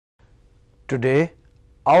Today,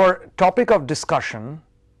 our topic of discussion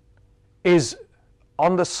is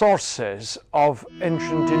on the sources of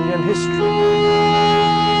ancient Indian history.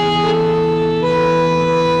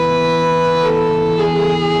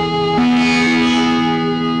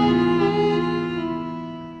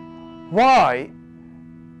 Why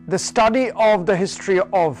the study of the history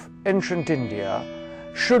of ancient India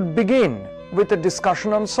should begin with a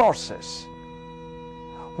discussion on sources.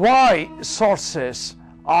 Why sources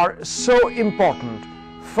are so important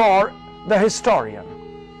for the historian.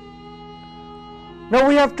 Now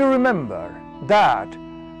we have to remember that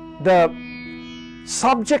the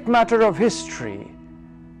subject matter of history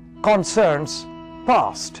concerns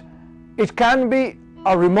past. It can be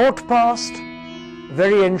a remote past,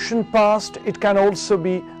 very ancient past, it can also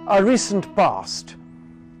be a recent past.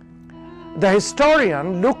 The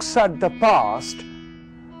historian looks at the past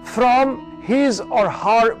from his or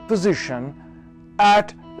her position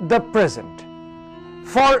at the present.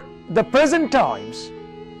 For the present times,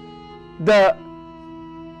 the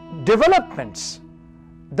developments,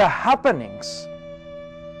 the happenings,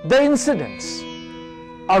 the incidents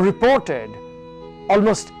are reported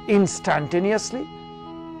almost instantaneously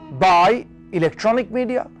by electronic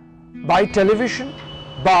media, by television,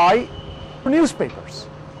 by newspapers.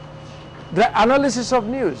 The analysis of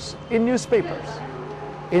news in newspapers,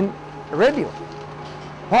 in radio.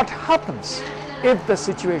 What happens if the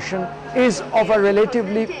situation is of a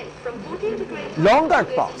relatively longer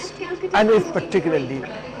past, and if particularly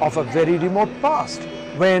of a very remote past,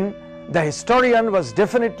 when the historian was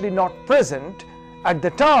definitely not present at the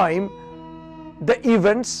time the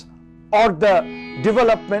events or the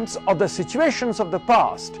developments or the situations of the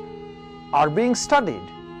past are being studied.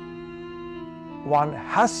 One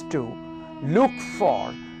has to look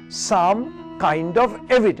for some kind of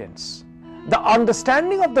evidence. The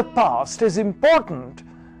understanding of the past is important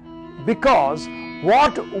because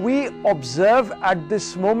what we observe at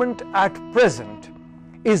this moment at present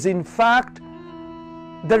is in fact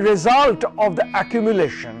the result of the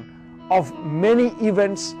accumulation of many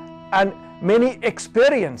events and many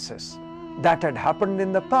experiences that had happened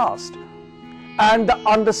in the past. And the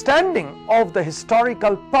understanding of the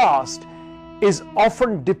historical past is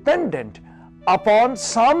often dependent upon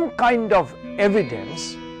some kind of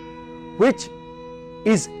evidence which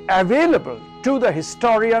is available to the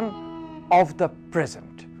historian of the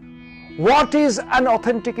present. What is an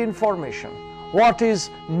authentic information? What is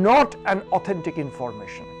not an authentic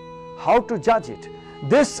information? How to judge it?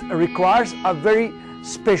 This requires a very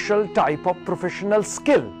special type of professional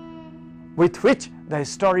skill with which the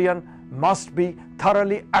historian must be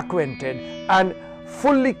thoroughly acquainted and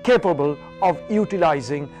fully capable of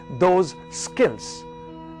utilizing those skills.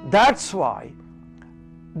 That's why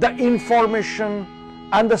the information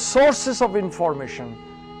and the sources of information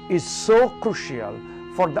is so crucial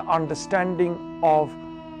for the understanding of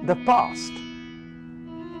the past.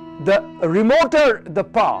 The remoter the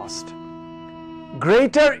past,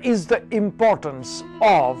 greater is the importance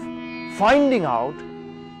of finding out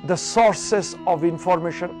the sources of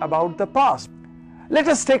information about the past. Let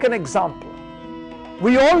us take an example.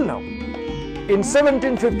 We all know in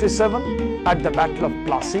 1757 at the Battle of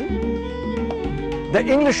Plassey, the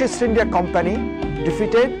English East India Company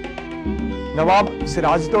defeated Nawab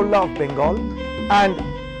Siraj-ud-Dowla of Bengal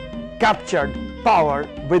and captured power.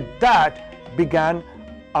 With that began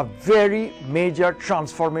a very major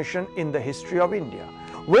transformation in the history of India.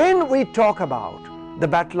 When we talk about the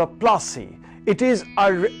Battle of Plassey, it is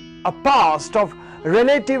a past of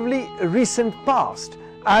relatively recent past,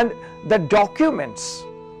 and the documents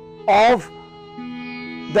of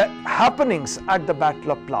the happenings at the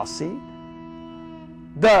Battle of Plassey,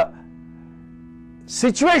 the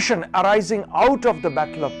situation arising out of the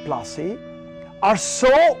Battle of Plassey are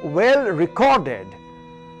so well recorded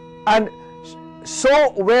and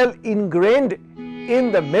so well ingrained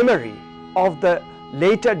in the memory of the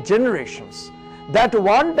later generations that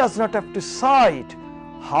one does not have to cite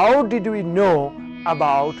how did we know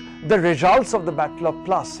about the results of the Battle of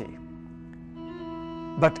Plassey.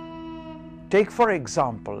 But take for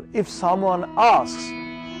example, if someone asks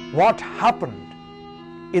what happened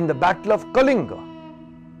in the Battle of Kalinga,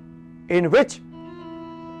 in which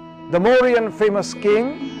the Mauryan famous king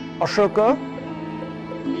Ashoka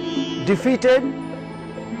defeated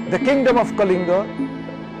the kingdom of Kalinga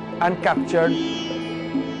and captured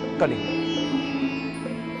Kalinga.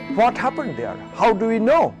 What happened there? How do we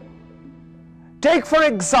know? Take for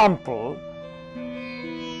example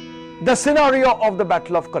the scenario of the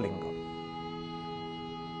Battle of Kalinga.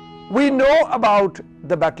 We know about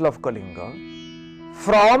the Battle of Kalinga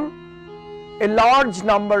from a large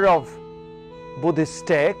number of Buddhist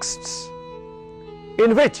texts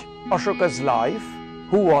in which Ashoka's life,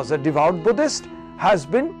 who was a devout Buddhist, has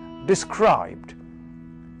been described.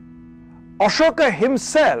 Ashoka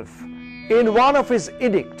himself, in one of his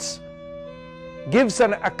edicts, gives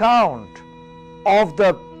an account of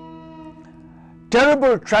the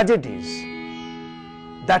terrible tragedies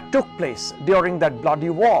that took place during that bloody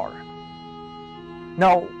war.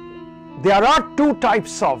 Now, there are two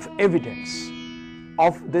types of evidence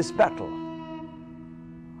of this battle.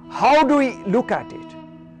 How do we look at it?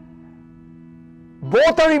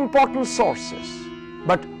 Both are important sources,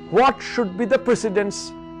 but what should be the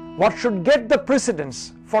precedence? What should get the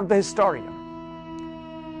precedence for the historian?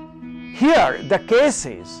 Here, the case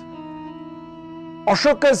is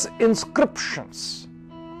Ashoka's inscriptions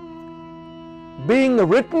being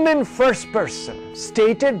written in first person,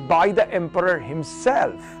 stated by the emperor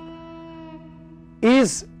himself,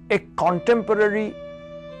 is a contemporary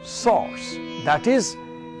source. That is,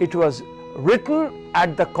 it was written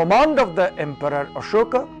at the command of the Emperor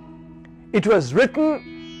Ashoka. It was written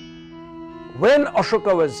when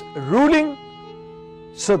Ashoka was ruling,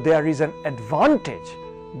 so there is an advantage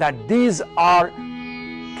that these are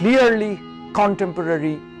clearly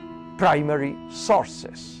contemporary primary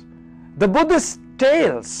sources. The Buddhist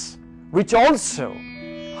tales, which also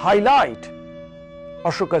highlight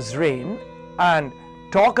Ashoka's reign and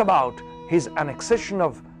talk about his annexation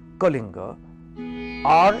of Kalinga,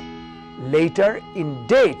 are later in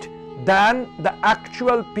date than the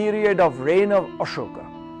actual period of reign of Ashoka.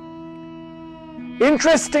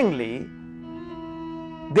 Interestingly,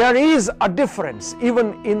 there is a difference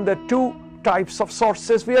even in the two types of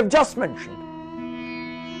sources we have just mentioned.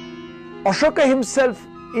 Ashoka himself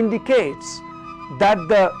indicates that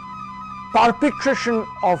the perpetration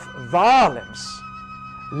of violence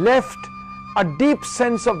left a deep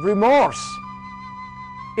sense of remorse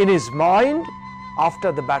in his mind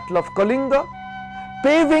after the Battle of Kalinga,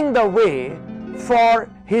 paving the way for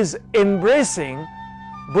his embracing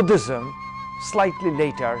Buddhism slightly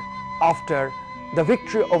later after the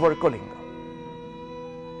victory over Kalinga.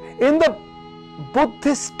 In the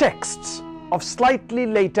Buddhist texts of slightly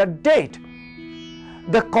later date,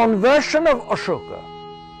 the conversion of Ashoka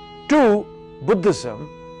to Buddhism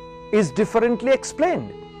is differently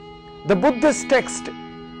explained. The Buddhist text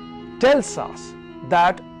tells us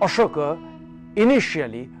that Ashoka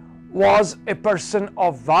initially was a person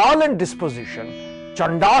of violent disposition,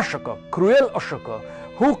 Chandashoka, cruel Ashoka,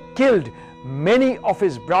 who killed many of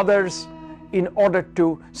his brothers in order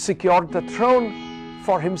to secure the throne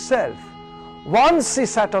for himself. Once he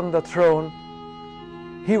sat on the throne,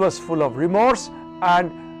 he was full of remorse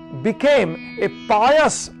and became a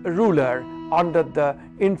pious ruler under the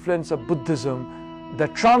influence of Buddhism. The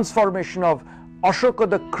transformation of Ashoka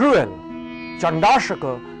the cruel,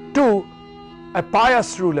 Chandashoka, to a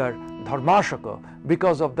pious ruler, Dharmashoka,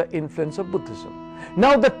 because of the influence of Buddhism.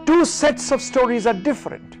 Now the two sets of stories are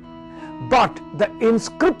different, but the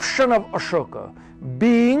inscription of Ashoka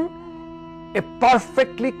being a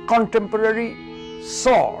perfectly contemporary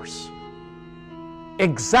source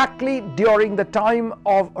exactly during the time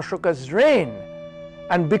of Ashoka's reign,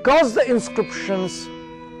 and because the inscriptions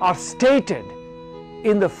are stated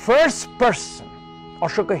in the first person,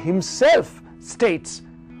 Ashoka himself states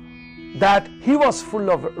that he was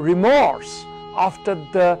full of remorse after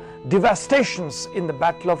the devastations in the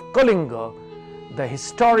Battle of Kalinga. The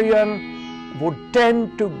historian would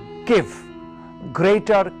tend to give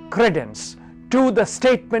greater credence to the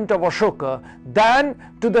statement of Ashoka than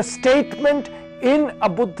to the statement in a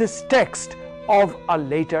Buddhist text of a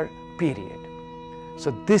later period.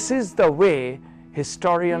 So this is the way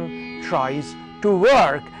historian tries to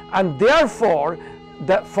work, and therefore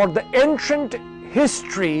for the ancient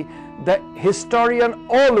history, the historian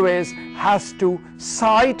always has to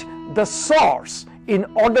cite the source in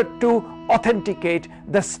order to authenticate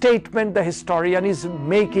the statement the historian is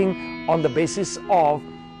making on the basis of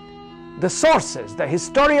the sources. The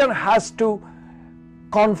historian has to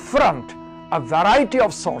confront a variety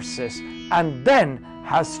of sources and then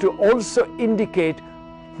has to also indicate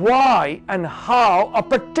why and how a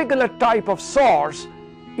particular type of source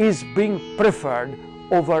is being preferred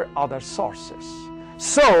over other sources.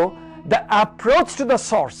 So the approach to the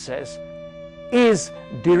sources is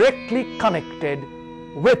directly connected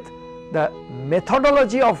with the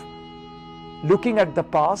methodology of looking at the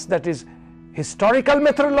past, that is historical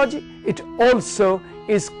methodology. It also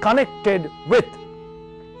is connected with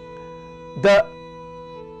the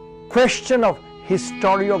question of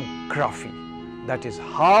historiography, that is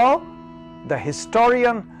how the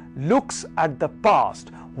historian looks at the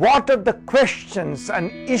past. What are the questions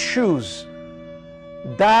and issues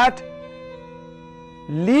that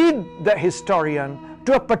lead the historian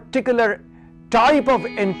to a particular type of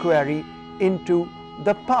inquiry into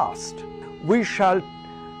the past. We shall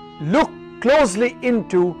look closely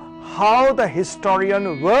into how the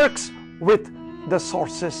historian works with the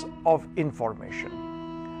sources of information.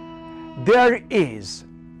 There is,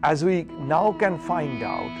 as we now can find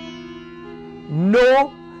out,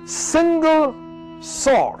 no single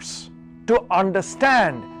source to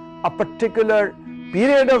understand a particular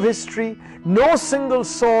period of history, no single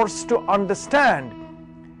source to understand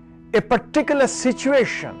a particular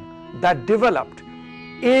situation that developed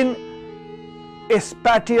in a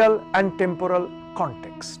spatial and temporal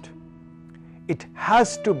context. It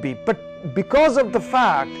has to be, but because of the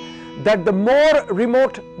fact that the more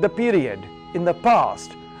remote the period in the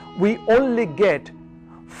past, we only get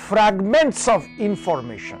fragments of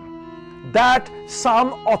information that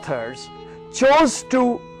some authors chose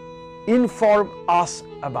to inform us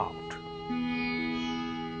about.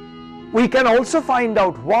 We can also find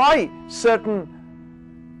out why certain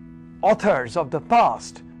authors of the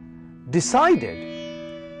past decided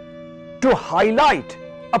to highlight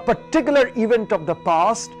a particular event of the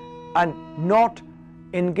past and not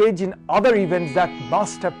engage in other events that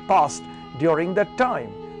must have passed during that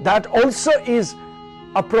time. That also is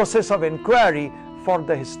a process of inquiry for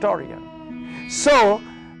the historian. So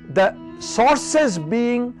the sources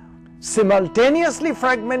being simultaneously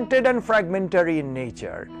fragmented and fragmentary in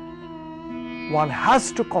nature, one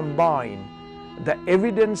has to combine the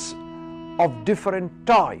evidence of different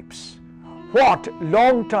types. What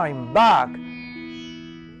long time back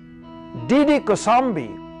D.D.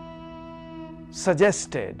 Kosambi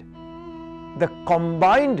suggested the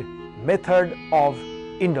combined method of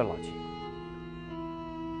Indology.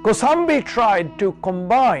 Kosambi tried to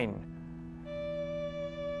combine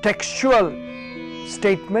textual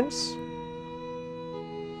statements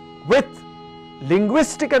with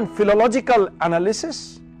linguistic and philological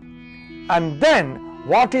analysis, and then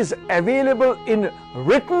what is available in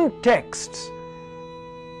written texts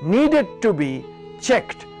needed to be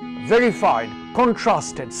checked, verified,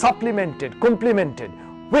 contrasted, supplemented, complemented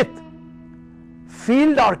with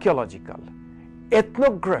field archaeological,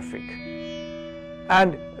 ethnographic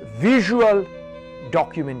and visual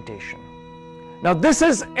documentation. Now this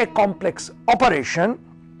is a complex operation.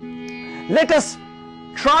 Let us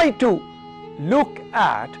try to look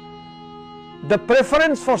at the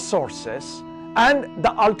preference for sources and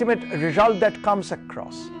the ultimate result that comes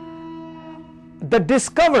across. The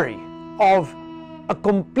discovery of a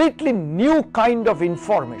completely new kind of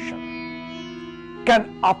information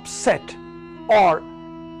can upset or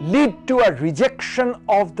lead to a rejection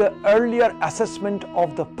of the earlier assessment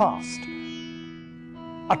of the past.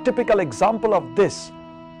 A typical example of this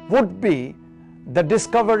would be the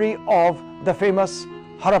discovery of the famous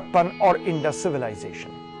Harappan or Indus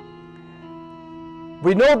civilization.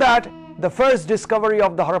 We know that the first discovery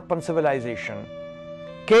of the Harappan civilization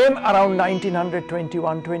came around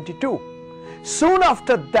 1921-22. Soon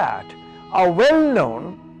after that, a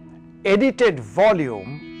well-known edited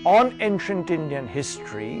volume on ancient Indian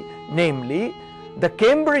history, namely the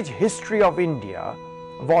Cambridge History of India,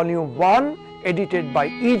 Volume 1, edited by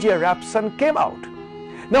E.J. Rapson, came out.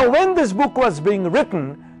 Now, when this book was being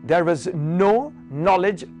written, there was no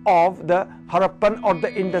knowledge of the Harappan or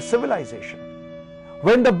the Indus civilization.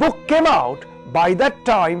 When the book came out, by that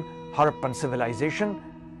time, Harappan civilization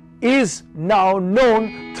is now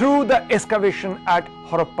known through the excavation at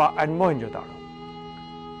Harappa and Mohenjo-daro.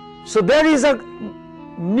 So there is a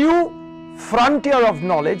new frontier of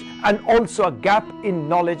knowledge and also a gap in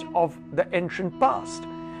knowledge of the ancient past.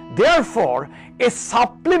 Therefore, a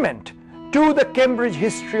supplement to the Cambridge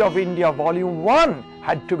History of India Volume 1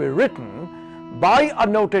 had to be written by a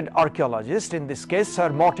noted archaeologist, in this case Sir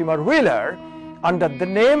Mortimer Wheeler, under the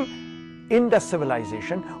name Indus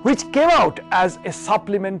Civilization, which came out as a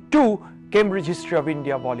supplement to Cambridge History of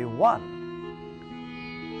India Volume 1.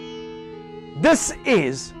 This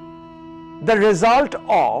is the result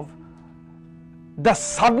of the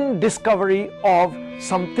sudden discovery of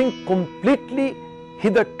something completely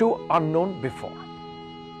hitherto unknown before.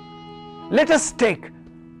 Let us take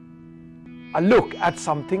a look at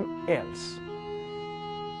something else.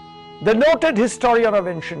 The noted historian of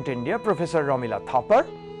ancient India, Professor Ramila Thapar,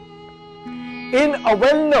 in a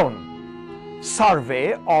well-known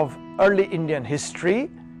survey of early Indian history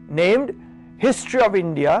named History of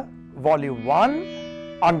India Volume 1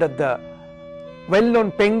 under the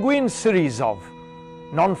well-known Penguin series of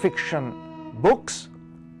non-fiction books,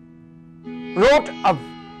 wrote a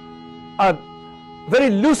very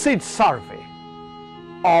lucid survey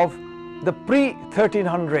of the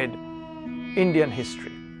pre-1300 Indian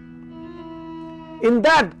history. In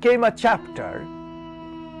that came a chapter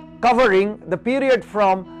covering the period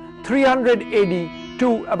from 300 AD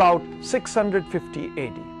to about 650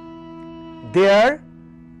 AD. There,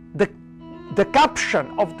 the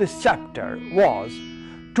caption of this chapter was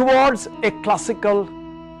towards a classical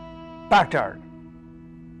pattern,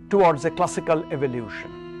 towards a classical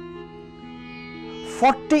evolution.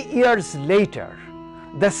 40 years later,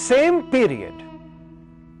 the same period,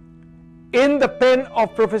 in the pen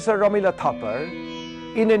of Professor Ramila Thapar,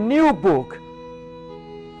 in a new book,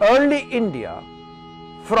 Early India,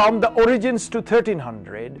 from the origins to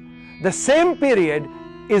 1300, the same period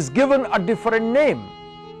is given a different name.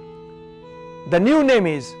 The new name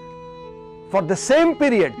is, for the same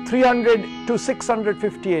period, 300 to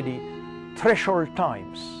 650 AD, threshold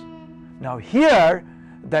times. Now here,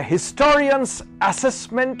 the historian's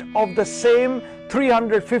assessment of the same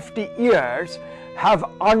 350 years have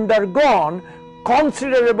undergone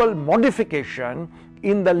considerable modification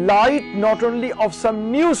in the light not only of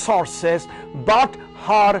some new sources but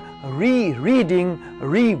her rereading,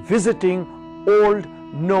 revisiting old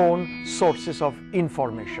known sources of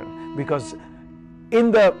information. Because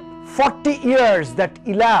in the 40 years that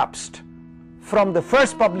elapsed from the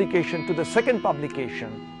first publication to the second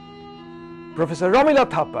publication, Professor Ramila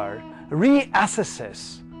Thapar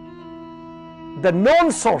reassesses the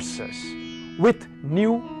known sources with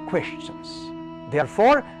new questions.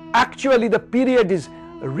 Therefore, actually the period is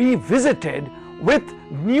revisited with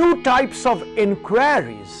new types of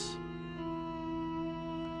inquiries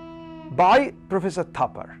by Professor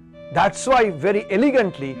Thapar. That's why very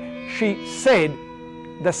elegantly she said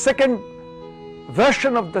the second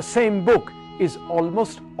version of the same book is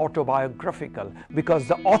almost autobiographical, because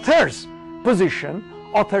the author's position,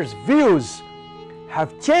 author's views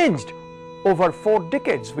have changed over 4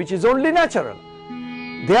 decades, which is only natural.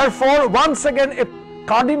 Therefore, once again, a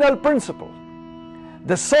cardinal principle: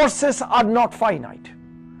 the sources are not finite,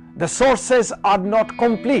 the sources are not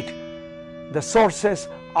complete, the sources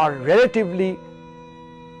are relatively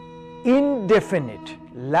indefinite,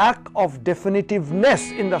 lack of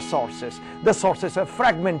definitiveness in the sources are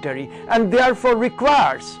fragmentary, and therefore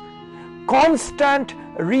requires constant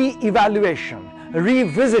re-evaluation,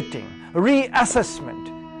 revisiting, reassessment,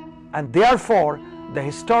 and therefore the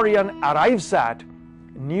historian arrives at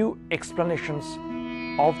new explanations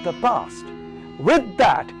of the past. With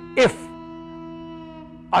that, if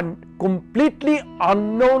a completely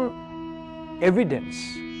unknown evidence,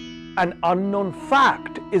 an unknown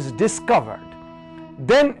fact is discovered,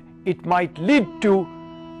 then it might lead to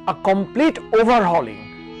a complete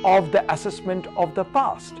overhauling of the assessment of the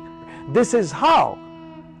past. This is how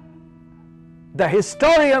the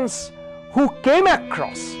historians who came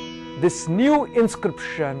across this new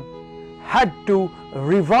inscription had to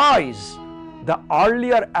revise the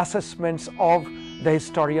earlier assessments of the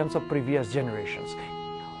historians of previous generations.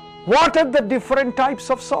 What are the different types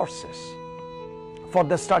of sources for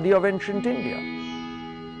the study of ancient India?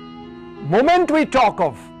 Moment we talk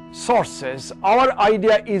of sources, our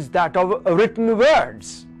idea is that of written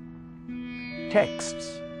words,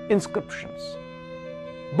 texts, inscriptions,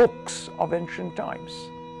 books of ancient times,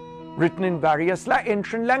 written in various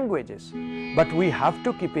ancient languages. But we have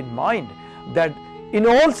to keep in mind that in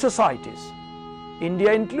all societies,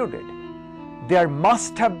 India included, there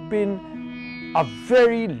must have been a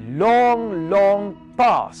very long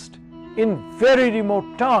past, in very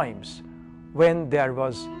remote times, when there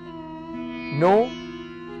was no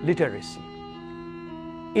literacy.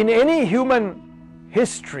 In any human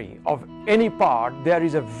history of any part, there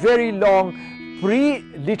is a very long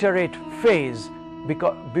pre-literate phase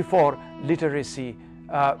before literacy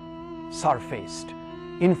surfaced.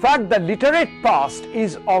 In fact, the literate past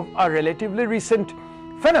is of a relatively recent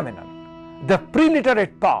phenomenon. The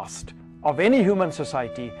pre-literate past of any human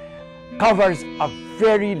society covers a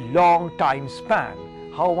very long time span,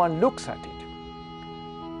 how one looks at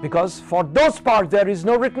it. Because for those parts there is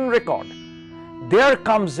no written record. There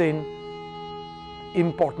comes in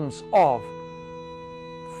importance of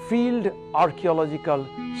field archaeological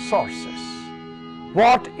sources.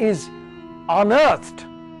 What is unearthed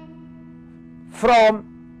from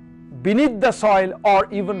beneath the soil or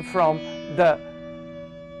even from the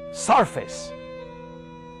surface.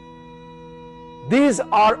 These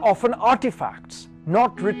are often artifacts,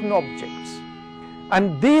 not written objects,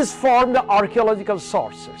 and these form the archaeological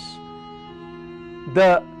sources.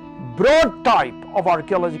 The broad type of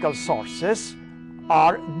archaeological sources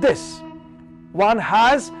are this. One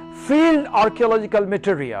has field archaeological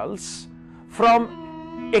materials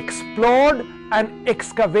from explored and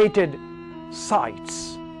excavated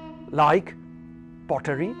sites, like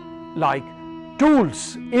pottery, like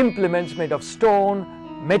tools, implements made of stone,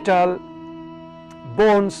 metal,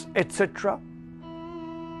 bones, etc.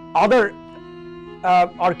 Other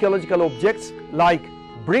archaeological objects like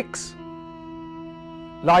bricks,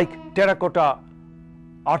 like terracotta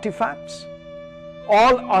artifacts,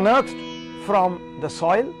 all unearthed from the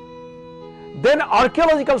soil. Then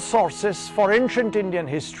archaeological sources for ancient Indian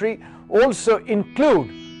history also include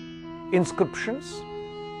inscriptions,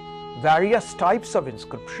 various types of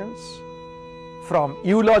inscriptions, from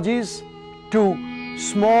eulogies to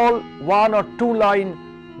small 1 or 2 line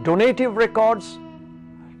donative records,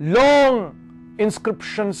 long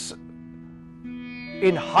inscriptions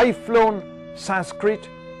in high flown Sanskrit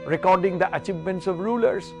recording the achievements of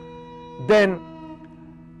rulers, then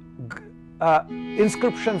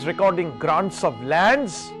inscriptions recording grants of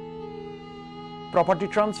lands, property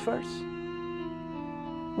transfers.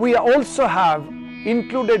 We also have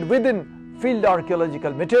included within field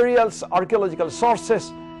archaeological materials, archaeological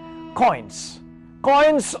sources, coins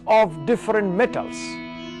of different metals: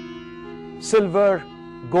 silver,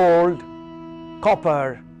 gold,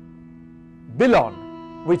 copper,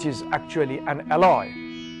 billon, which is actually an alloyed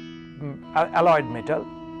metal.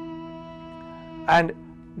 And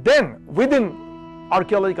then within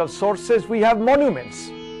archaeological sources we have monuments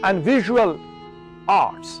and visual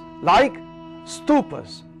arts like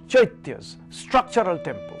stupas, chaityas, structural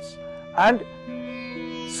temples, and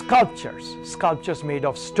sculptures made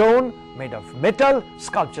of stone, made of metal,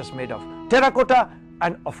 sculptures made of terracotta,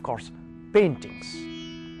 and of course paintings.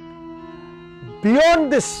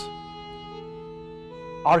 Beyond this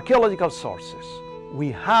archaeological sources,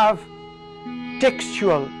 we have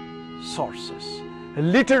textual sources,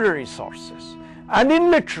 literary sources. And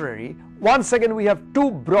in literary, once again we have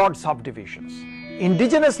 2 broad subdivisions: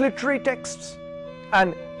 indigenous literary texts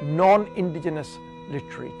and non-indigenous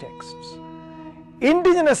literary texts.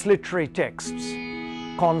 Indigenous literary texts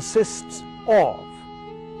consists of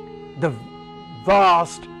the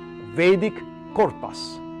vast Vedic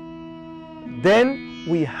corpus. Then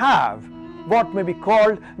we have what may be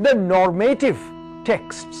called the normative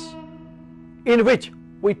texts, in which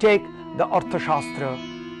we take the Arthashastra,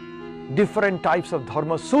 different types of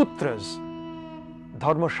Dharma Sutras,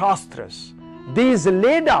 Dharma Shastras. These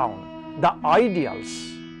lay down the ideals,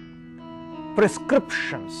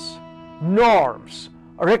 prescriptions, norms,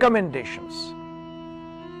 recommendations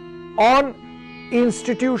on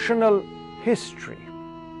institutional history.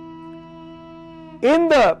 In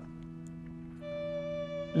the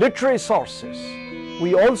literary sources,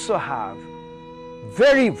 we also have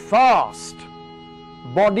very vast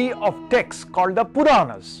body of texts called the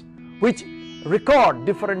Puranas, which record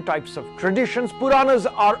different types of traditions. Puranas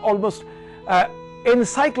are almost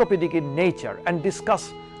encyclopedic in nature and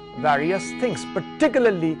discuss various things,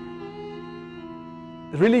 particularly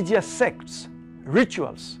religious sects,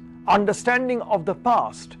 rituals, understanding of the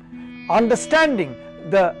past, understanding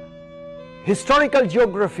the historical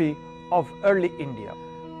geography of early India.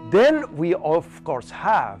 Then we of course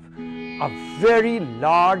have a very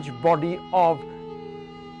large body of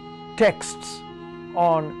texts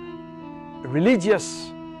on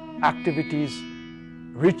religious activities,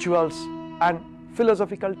 rituals, and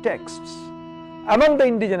philosophical texts. Among the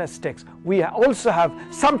indigenous texts, we also have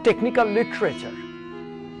some technical literature,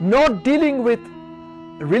 not dealing with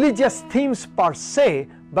religious themes per se,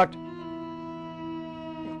 but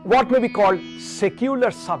what may be called secular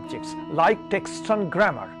subjects, like texts on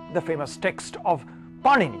grammar, the famous text of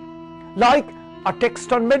Panini, like a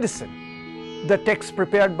text on medicine, the text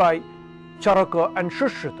prepared by Charaka and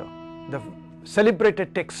Shushruta, the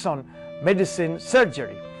celebrated texts on medicine,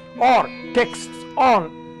 surgery, or texts on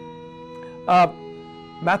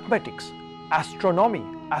mathematics, astronomy,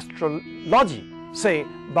 astrology, say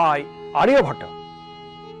by Aryabhata,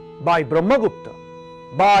 by Brahmagupta,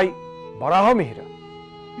 by Varahamihira.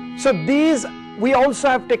 So these, we also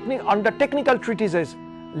have under technical treatises,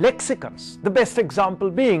 lexicons, the best example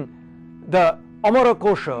being the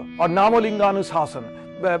Amarakosha or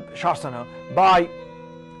Namalinganusasana by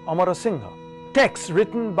Amarasingha. Texts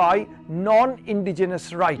written by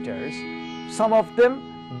non-indigenous writers. Some of them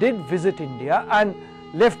did visit India and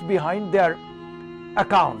left behind their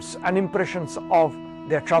accounts and impressions of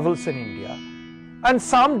their travels in India. And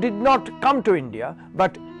some did not come to India,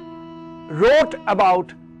 but wrote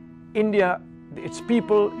about India, its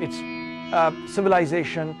people, its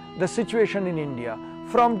civilization, the situation in India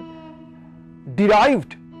from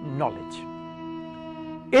derived knowledge.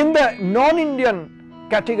 In the non-Indian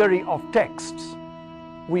category of texts,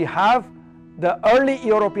 we have the early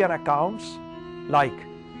European accounts like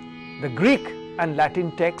the Greek and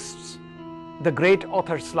Latin texts, the great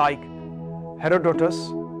authors like Herodotus,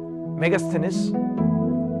 Megasthenes,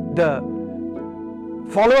 the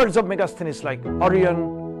followers of Megasthenes like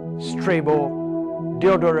Orion, Strabo,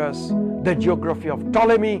 Diodorus, the geography of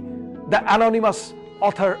Ptolemy, the anonymous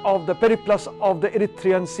author of the Periplus of the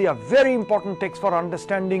Erythraean Sea, a very important text for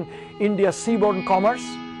understanding India's seaborne commerce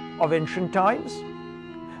of ancient times.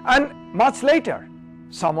 And much later,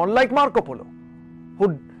 someone like Marco Polo,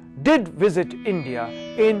 who did visit India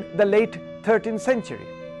in the late 13th century.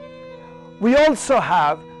 We also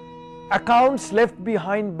have accounts left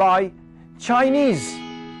behind by Chinese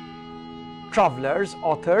travelers,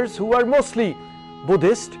 authors who were mostly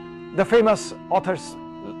Buddhist, the famous authors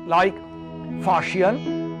like Fashian,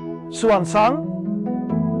 Xuanzang,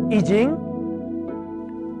 I Ching.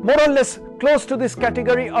 More or less close to this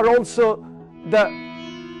category are also the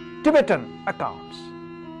Tibetan accounts,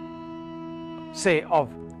 say of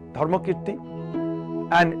Dharmakirti,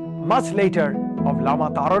 and much later of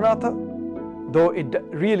Lama Taranatha, though it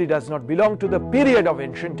really does not belong to the period of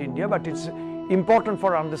ancient India, but it's important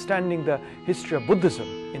for understanding the history of Buddhism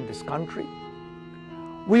in this country.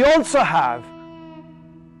 We also have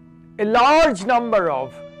a large number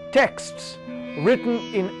of texts written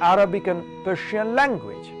in Arabic and Persian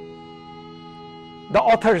language. The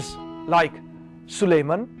authors like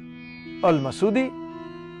Suleiman al-Masudi,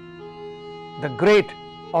 the great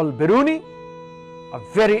al-Biruni, a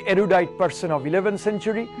very erudite person of 11th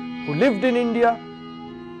century who lived in India,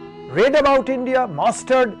 read about India,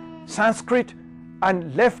 mastered Sanskrit,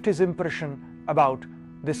 and left his impression about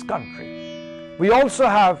this country. We also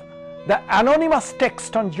have the anonymous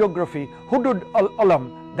text on geography, Hudud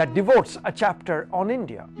al-Alam, that devotes a chapter on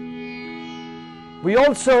India. We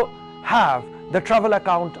also have the travel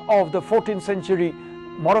account of the 14th century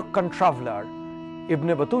Moroccan traveler Ibn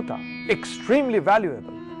Battuta, extremely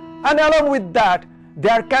valuable. And along with that,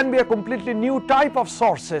 there can be a completely new type of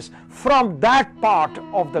sources from that part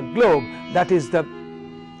of the globe, that is the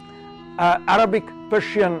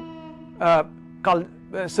Arabic-Persian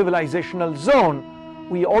civilizational zone.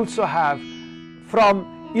 We also have from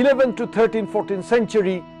 11th to 13th, 14th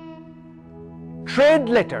century trade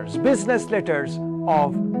letters, business letters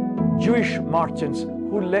of Jewish merchants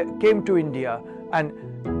who came to India, and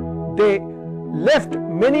they left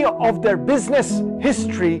many of their business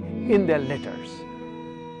history in their letters.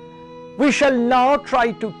 We shall now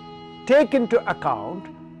try to take into account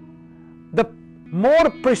the more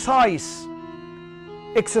precise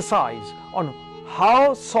exercise on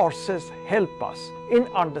how sources help us in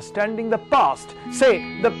understanding the past,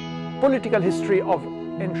 say the political history of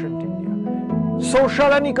ancient India,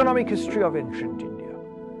 social and economic history of ancient India,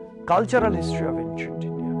 cultural history of ancient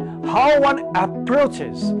India, how one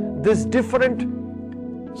approaches this different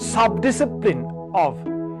subdiscipline of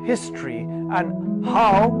history, and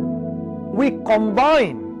how we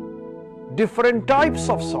combine different types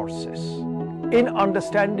of sources in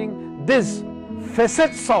understanding these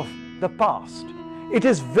facets of the past. It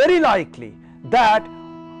is very likely that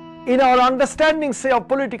in our understanding, say, of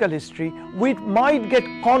political history, we might get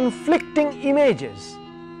conflicting images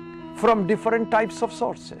from different types of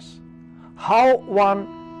sources. How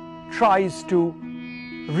one tries to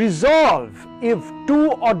resolve if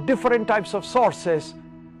two or different types of sources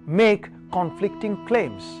make conflicting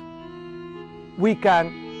claims. We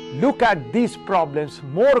can look at these problems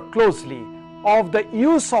more closely of the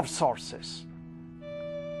use of sources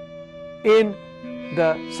in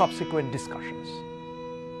the subsequent discussions.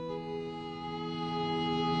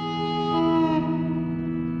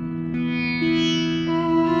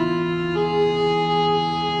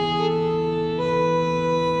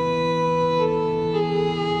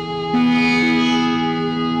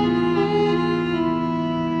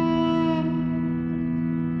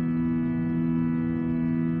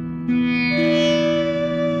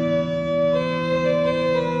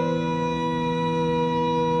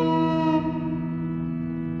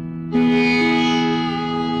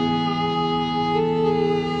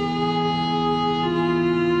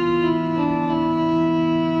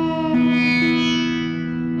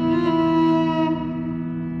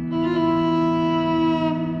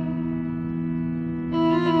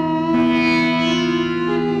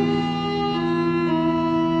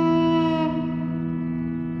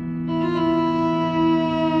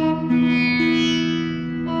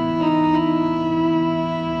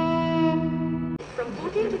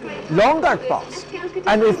 Longer past,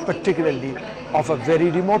 and if particularly of a very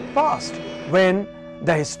remote past, when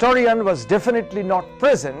the historian was definitely not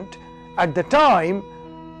present at the time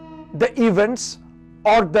the events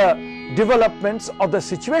or the developments or the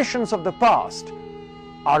situations of the past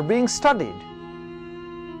are being studied.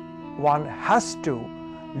 One has to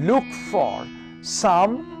look for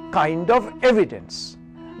some kind of evidence.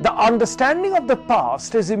 The understanding of the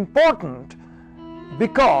past is important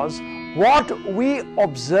because what we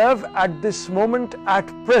observe at this moment at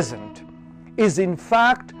present is in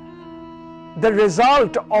fact the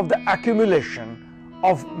result of the accumulation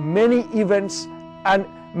of many events and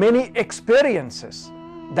many experiences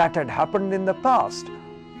that had happened in the past.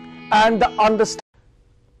 And the understanding.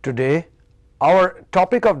 Today, our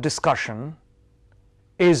topic of discussion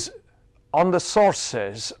is on the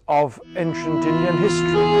sources of ancient Indian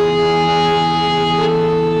history.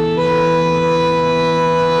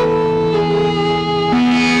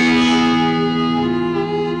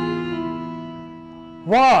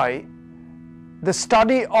 Why the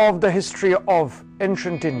study of the history of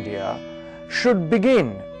ancient India should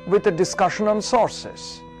begin with a discussion on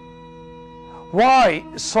sources. Why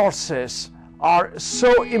sources are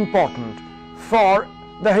so important for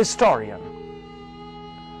the historian.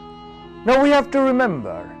 Now we have to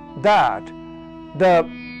remember that the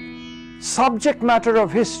subject matter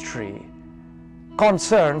of history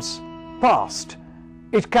concerns past.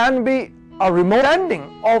 It can be a remote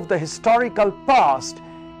understanding of the historical past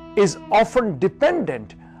is often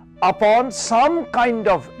dependent upon some kind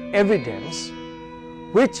of evidence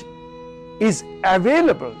which is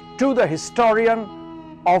available to the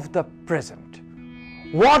historian of the present.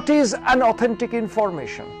 What is an authentic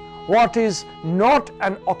information? What is not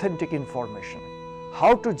an authentic information?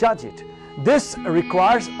 How to judge it? This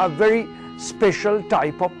requires a very special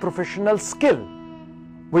type of professional skill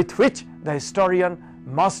with which the historian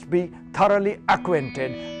must be thoroughly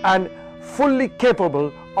acquainted and fully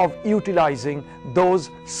capable of utilizing those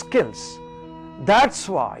skills. That's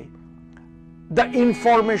why the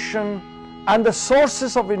information and the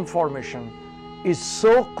sources of information is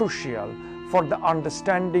so crucial for the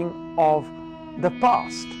understanding of the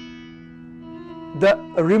past. The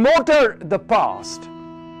remoter the past,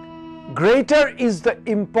 greater is the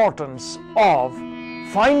importance of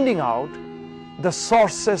finding out the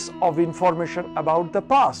sources of information about the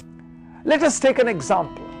past. Let us take an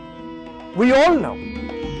example. We all know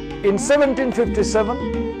in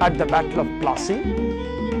 1757 at the Battle of Plassey,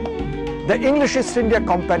 the English East India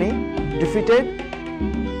Company defeated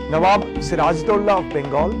Nawab Siraj-Dowlah of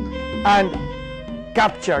Bengal and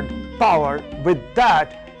captured power. With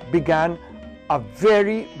that began a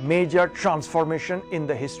very major transformation in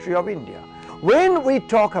the history of India. When we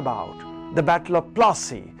talk about the Battle of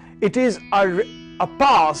Plassey, it is a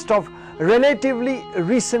past of relatively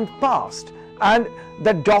recent past, and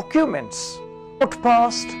the documents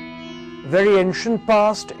past, very ancient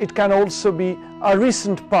past, it can also be a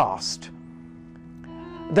recent past.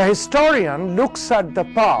 The historian looks at the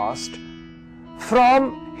past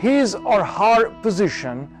from his or her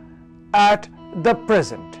position at the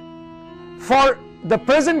present. For the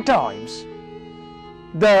present times,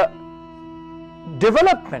 the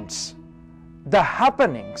developments, the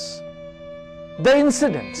happenings, the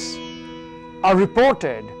incidents are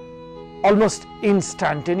reported almost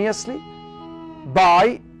instantaneously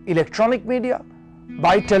by electronic media,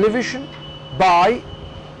 by television, by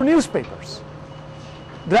newspapers.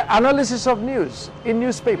 The analysis of news in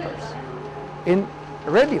newspapers, in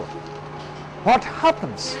radio. What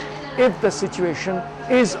happens if the situation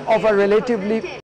is of a relatively